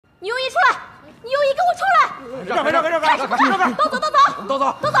女庸医出来！女庸医给我出来！让开！都走！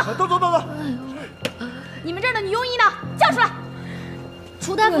你们这儿的女庸医呢？叫出来！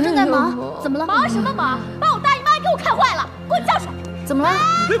楚大夫正在忙，怎么了？忙什么忙？把我大姨妈给我看坏了，给我叫出来！怎么了？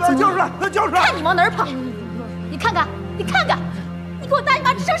别把她叫出来！看你往哪儿跑！你看看，你给我大姨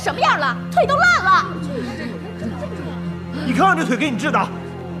妈治成什么样了？腿都烂了！你看看这腿给你治的。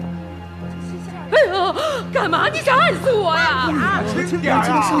哎呦，干嘛？你想按死我呀？轻点啊！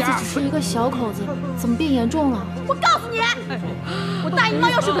这个上次只是一个小口子，怎么变严重了？我告诉你，我大姨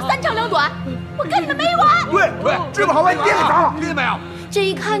妈要是个3长2短，我跟你们没完！对，治不好把你爹给砸了，听见没有？这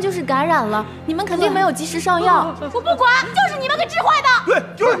一看就是感染了，你们肯定没有及时上药。我不管，就是你们给治坏的。对，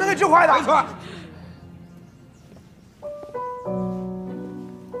就是你们给治坏的，没错。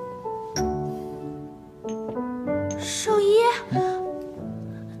兽医，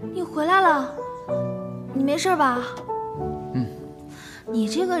你回来了，你没事吧？你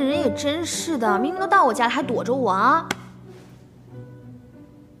这个人也真是的，明明都到我家了，还躲着我啊！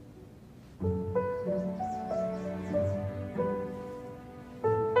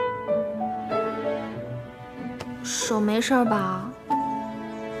手没事吧？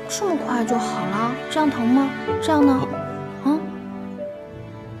这么快就好了？这样疼吗？这样呢？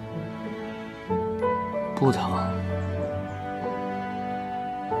不疼。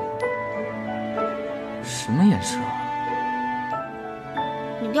什么眼神啊？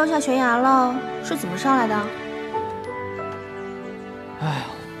你掉下悬崖了，是怎么上来的？哎呀，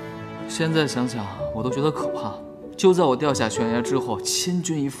现在想想我都觉得可怕。就在我掉下悬崖之后，千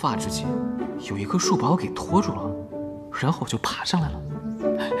钧一发之际，有一棵树把我给拖住了，然后我就爬上来了。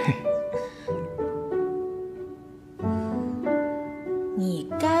你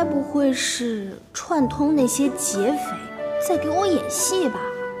该不会是串通那些劫匪，在给我演戏吧？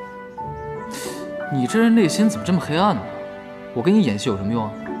你这人内心怎么这么黑暗呢？我跟你演戏有什么用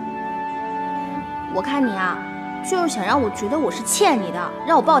啊？我看你啊，就是想让我觉得我是欠你的，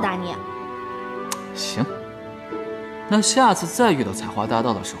让我报答你。行，那下次再遇到采花大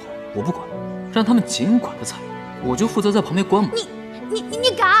盗的时候，我不管，让他们尽管的采，我就负责在旁边观摩。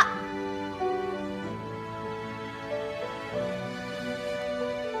你敢？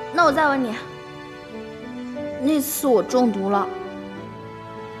那我再问你，那次我中毒了，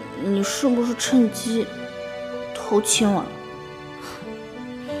你是不是趁机偷亲我了？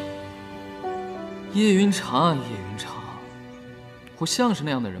叶云长啊，叶云长，我像是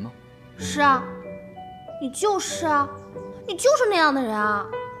那样的人吗？是啊，你就是啊，你就是那样的人啊！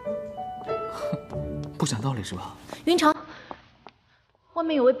不讲道理是吧？云长，外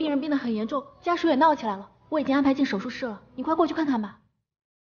面有位病人病得很严重，家属也闹起来了，我已经安排进手术室了，你快过去看看吧。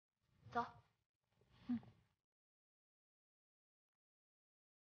走。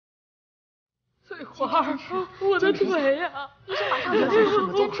翠花，我的腿呀！医生马上就来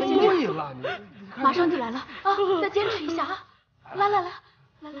了，坚持。对了，你马上就来了啊！再坚持一下啊！来，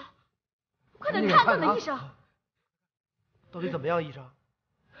快点看看呢，医生。到底怎么样，医生？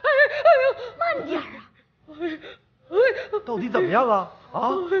慢点啊！到底怎么样啊？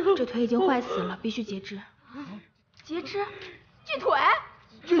啊！这腿已经坏死了，必须截肢。截肢？锯腿？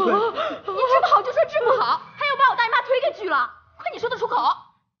锯腿？你治不好就说治不好，还要把我大姨妈腿给锯了，亏你说得出口！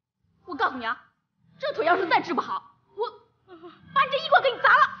我告诉你啊，这腿要是再治不好，我把你这医馆给你砸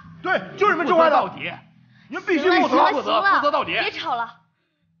了！对，就是你们治坏的，到底，你们必须负责到底。别吵了，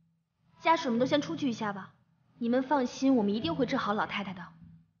家属们都先出去一下吧。你们放心，我们一定会治好老太太的。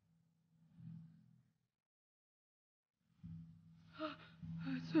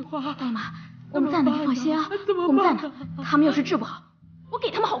翠花，大姨妈，我们在呢，你放心啊，我们在呢。他们要是治不好，我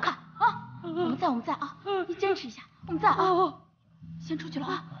给他们好看啊！我们在啊，你坚持一下，我们在啊。先出去了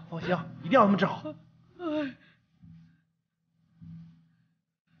啊！放心啊，一定要让他们治好。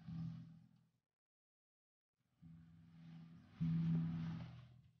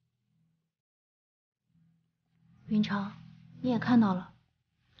云长，你也看到了，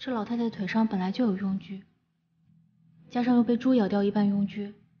这老太太腿上本来就有痈疽，加上又被猪咬掉一半痈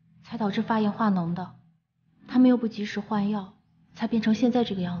疽，才导致发炎化脓的。他们又不及时换药，才变成现在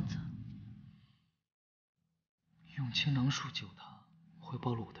这个样子。用青囊术救她，会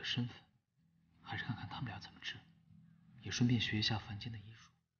暴露我的身份，还是看看他们俩怎么治，也顺便学一下凡间的医术。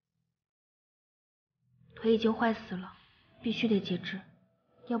腿已经坏死了，必须得截肢，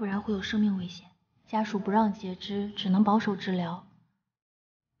要不然会有生命危险。家属不让截肢，只能保守治疗。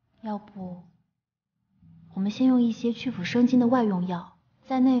要不，我们先用一些去腐生津的外用药，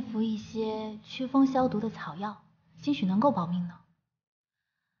再内服一些祛风消毒的草药，兴许能够保命呢。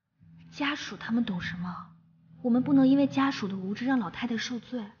家属他们懂什么？我们不能因为家属的无知让老太太受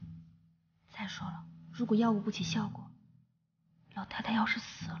罪。再说了，如果药物不起效果，老太太要是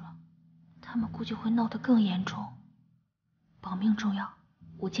死了，他们估计会闹得更严重。保命重要，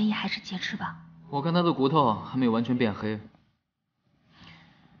我建议还是截肢吧。我看他的骨头还没有完全变黑，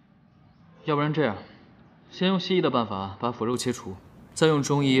要不然这样，先用西医的办法把腐肉切除，再用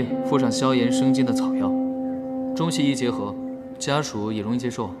中医敷上消炎生津的草药，中西医结合，家属也容易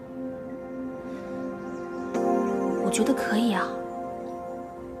接受。我觉得可以啊，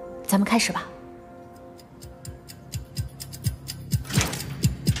咱们开始吧。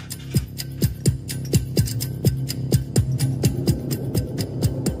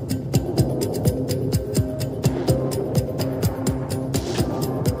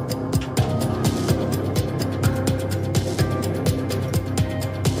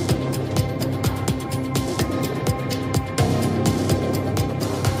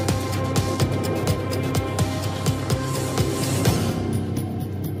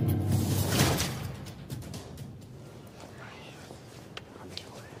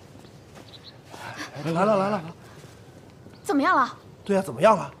来了，怎么样了？对呀，怎么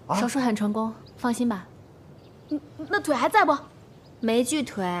样了？啊，手术很成功，放心吧。那腿还在不？没锯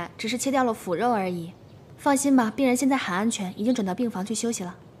腿，只是切掉了腐肉而已。放心吧，病人现在很安全，已经转到病房去休息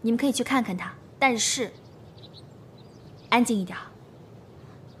了。你们可以去看看他，但是安静一点。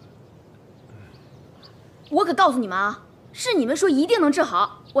我可告诉你们啊，是你们说一定能治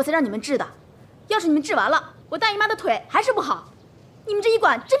好，我才让你们治的。要是你们治完了，我大姨妈的腿还是不好，你们这医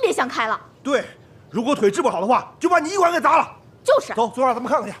馆真别想开了。对，如果腿治不好的话，就把你医馆给砸了。就是。走，昨晚咱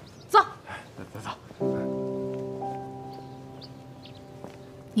们看看去。走。走。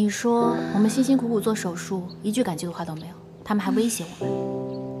你说我们辛辛苦苦做手术，一句感激的话都没有，他们还威胁我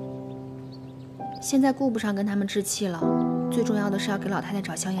们。现在顾不上跟他们置气了，最重要的是要给老太太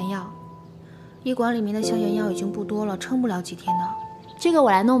找消炎药。医馆里面的消炎药已经不多了，撑不了几天的。这个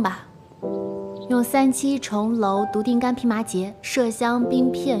我来弄吧，用3七重楼毒定肝皮麻结、麝香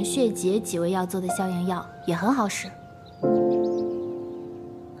冰片血解几味药做的消炎药也很好使。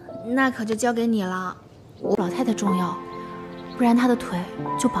那可就交给你了。我老太太重要，不然她的腿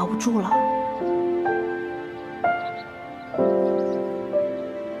就保不住了。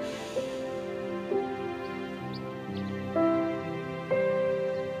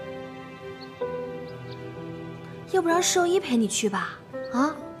要不然兽医陪你去吧？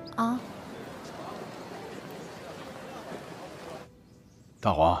啊！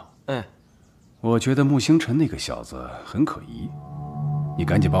大黄，哎，我觉得穆星辰那个小子很可疑，你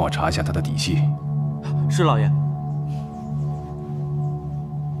赶紧帮我查一下他的底细。是老爷。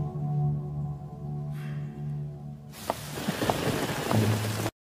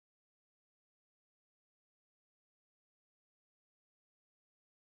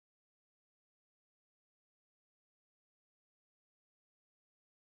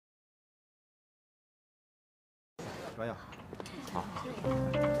专药。好。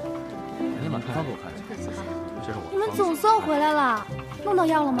哎，马看，给我看一下。这是我。你们总算回来了，弄到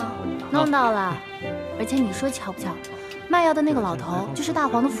药了吗？弄到了，而且你说巧不巧，卖药的那个老头就是大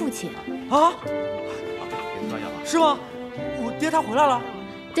黄的父亲。啊？是吗？我爹他回来了。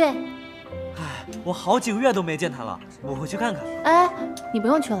对。哎，我好几个月都没见他了，我回去看看。哎，你不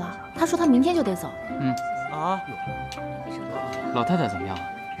用去了，他说他明天就得走。嗯。啊？老太太怎么样了？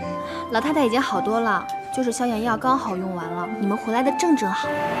老太太已经好多了，就是消炎药刚好用完了，你们回来的正好。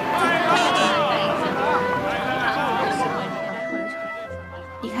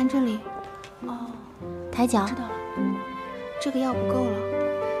你看这里，哦，抬脚。知道了，这个药不够了。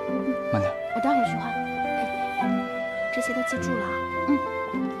慢点，我待会儿去换。这些都记住了。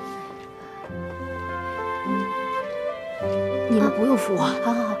你们不用扶我，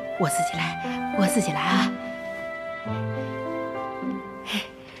好，我自己来啊。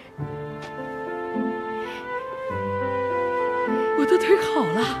我的腿好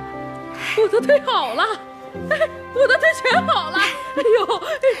了，我的腿好了，我的腿全好了！哎呦，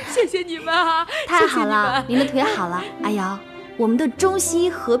谢谢你们啊！太好了，您的腿好了。阿瑶，我们的中西医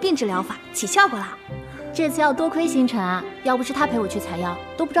合并治疗法起效果了。这次要多亏星辰啊，要不是他陪我去采药，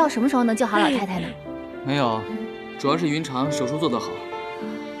都不知道什么时候能救好老太太呢。没有，主要是云长手术做得好，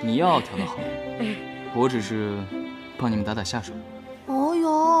你药调得好，我只是帮你们打打下手。哦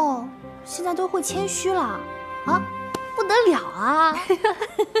哟，现在都会谦虚了啊！不得了啊！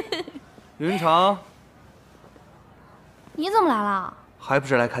云长，你怎么来了？还不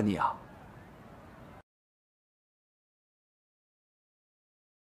是来看你啊？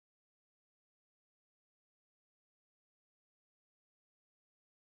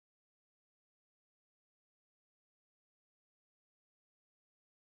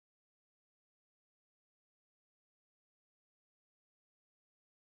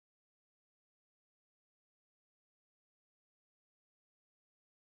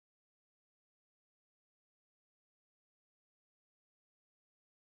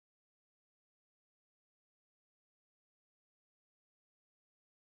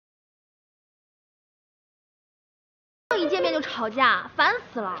一见面就吵架，烦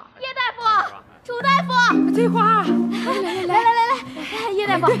死了。叶大夫，楚大夫，翠花，来，叶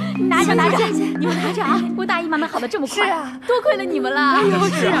大夫，拿着，你们拿着啊！我大姨妈能好的这么快，是啊，多亏了你们了。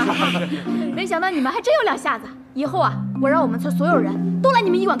是啊，没想到你们还真有两下子。以后啊，我让我们村所有人都来你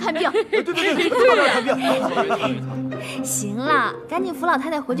们医馆看病。对，都来看病。行了，赶紧扶老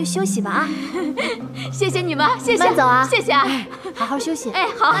太太回去休息吧啊！谢谢你们，谢谢。慢走啊！谢谢啊！好好休息。哎，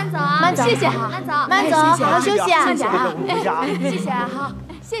好，慢走啊！慢走，谢谢，慢走，好好休息啊！慢点啊！谢谢啊，好，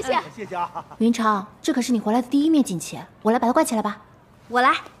谢谢。谢谢啊！云长，这可是你回来的第一面锦旗，我来把它挂起来吧。我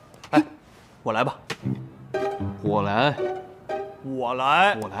来。哎，我来吧。我来。我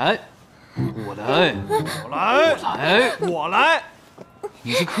来，我来。我来。我来，来。我来。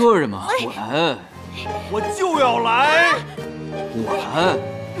你是客人吗？我来。我就要来。我来。